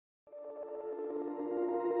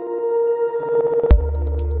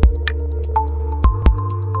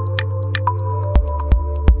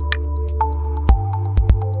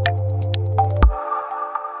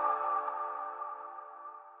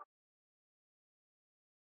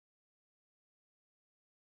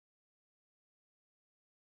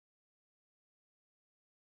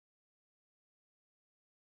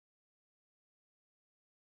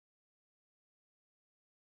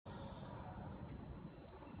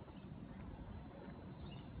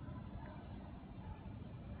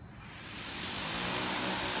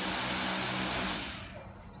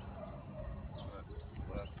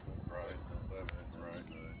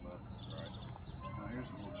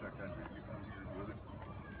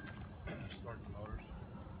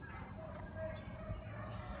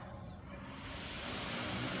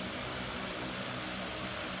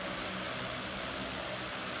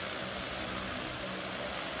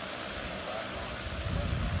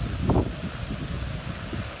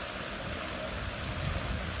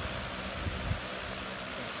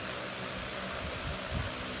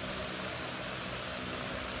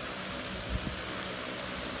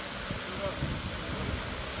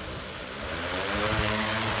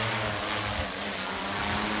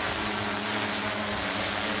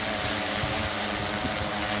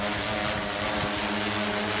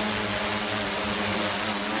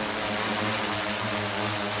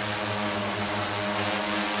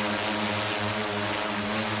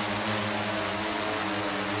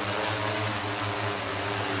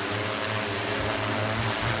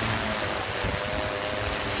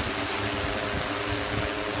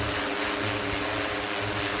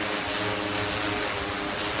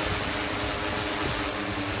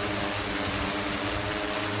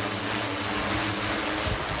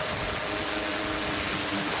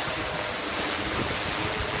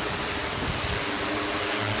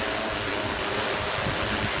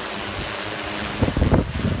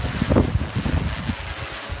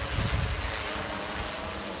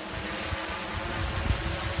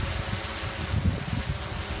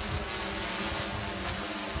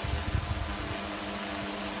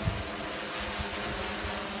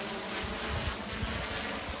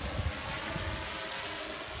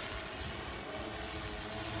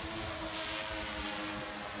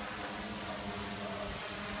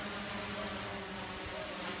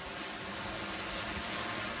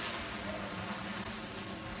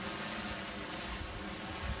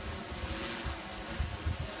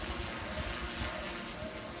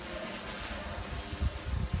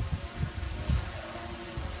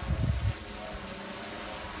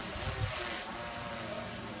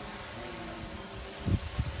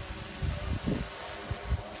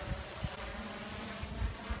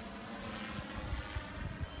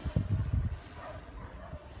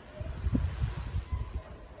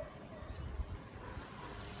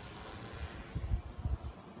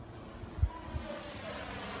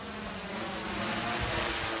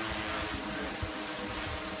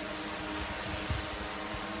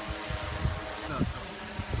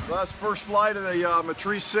So that's first flight of the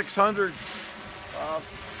Matrice 600.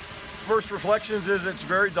 First reflections is it's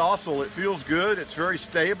very docile. It feels good. It's very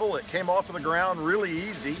stable. It came off of the ground really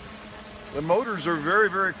easy. The motors are very,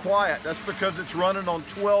 very quiet. That's because it's running on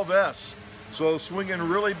 12S. So swinging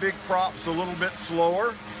really big props a little bit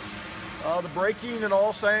slower. The braking and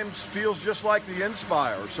all same feels just like the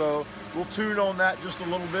Inspire. So we'll tune on that just a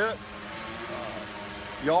little bit.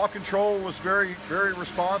 Yaw control was very, very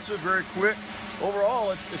responsive, very quick. Overall,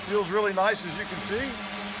 it feels really nice, as you can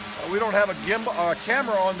see. We don't have a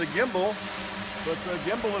camera on the gimbal, but the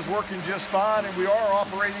gimbal is working just fine, and we are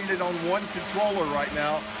operating it on one controller right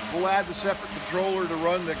now. We'll add the separate controller to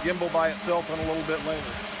run the gimbal by itself in a little bit later.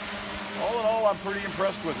 All in all, I'm pretty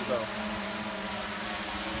impressed with it though.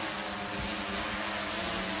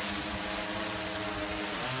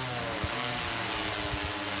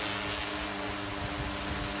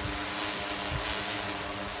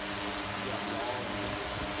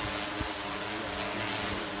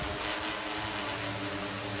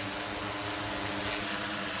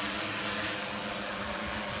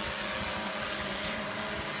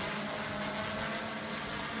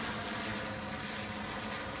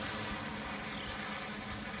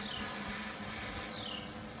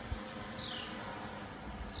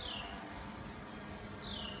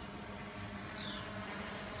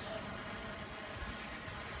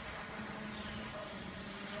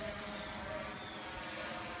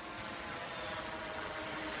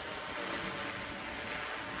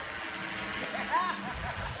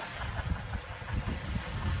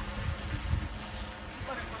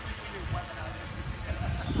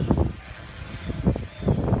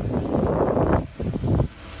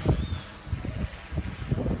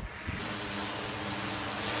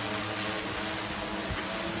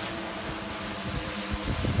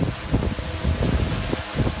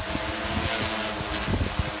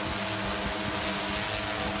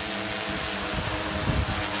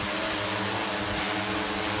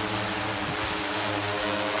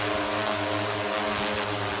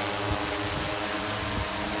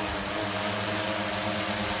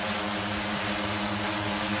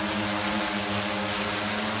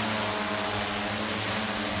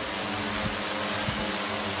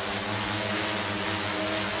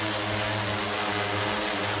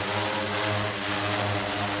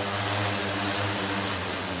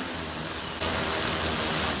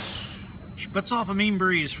 Puts off a mean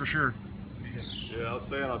breeze for sure. Yeah, I was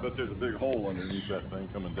saying, I bet there's a big hole underneath that thing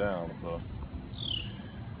coming down, so.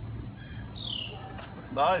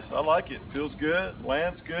 It's nice, I like it. Feels good,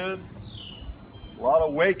 lands good. A lot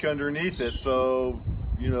of wake underneath it, so,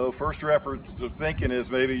 you know, first reference to thinking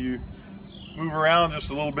is maybe you move around just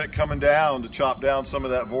a little bit coming down to chop down some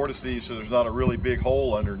of that vortice so there's not a really big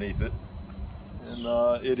hole underneath it.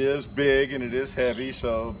 And it is big and it is heavy,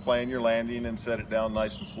 so plan your landing and set it down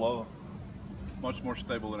nice and slow. Much more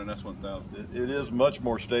stable than an S1000. It is much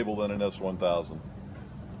more stable than an S1000.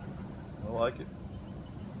 I like it.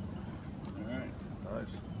 All right. Nice.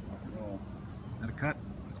 Had a cut.